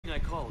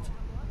fault.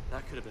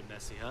 That could have been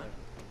messy, huh?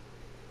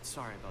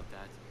 Sorry about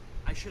that.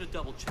 I should have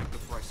double checked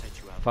before I sent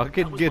you out.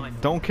 Fucking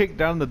don't kick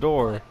down the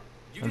door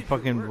and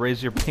fucking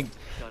raise your pink.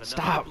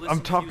 Stop!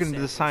 I'm talking to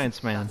the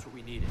science man. That's what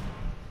we needed.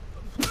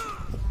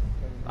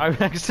 I'm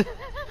actually.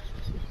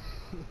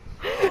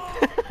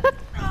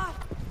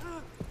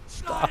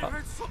 Stop!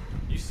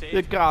 You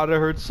saved God, it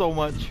hurts so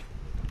much.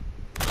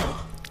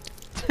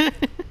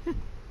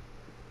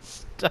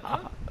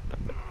 Stop!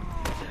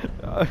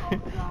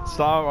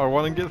 Stop! I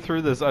want to get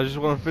through this. I just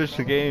want to finish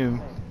the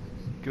game.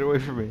 Get away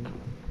from me.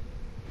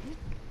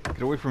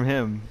 Get away from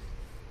him.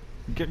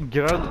 Get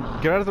out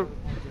of the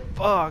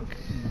fuck.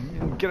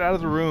 Get out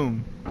of the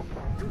room.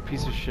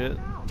 Piece of shit.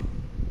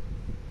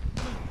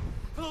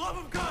 For the love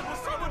of God, will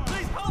someone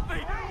please help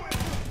me?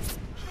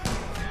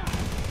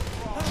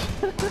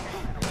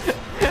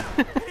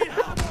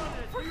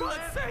 For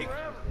God's sake!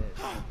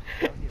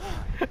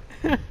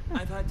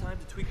 I've had time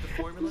to tweak the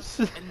formula,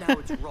 and now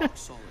it's rock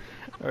solid.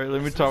 Alright,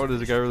 let me talk with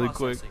this guy really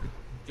quick.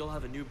 You'll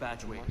have a new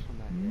batch waiting.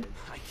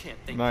 I can't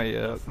thank Not you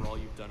yet. enough for all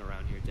you've done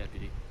around here,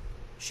 Deputy.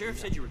 Sheriff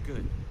said you were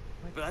good,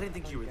 but I didn't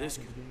think you were this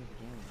good.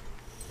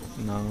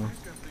 No.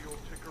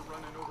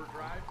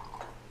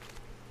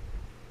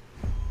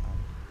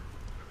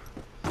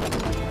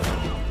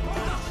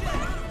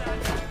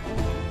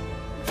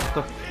 What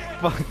the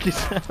fuck is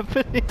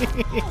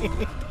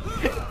happening?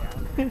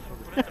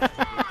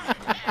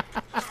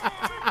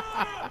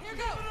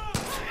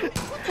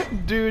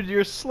 Dude,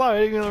 you're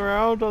sliding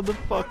around on the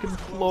fucking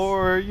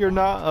floor. You're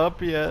not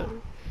up yet.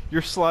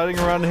 You're sliding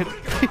around and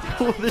hitting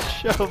people with a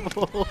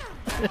shovel.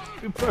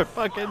 People are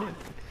fucking.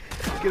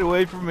 Get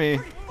away from me.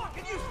 I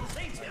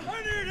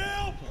need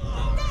help!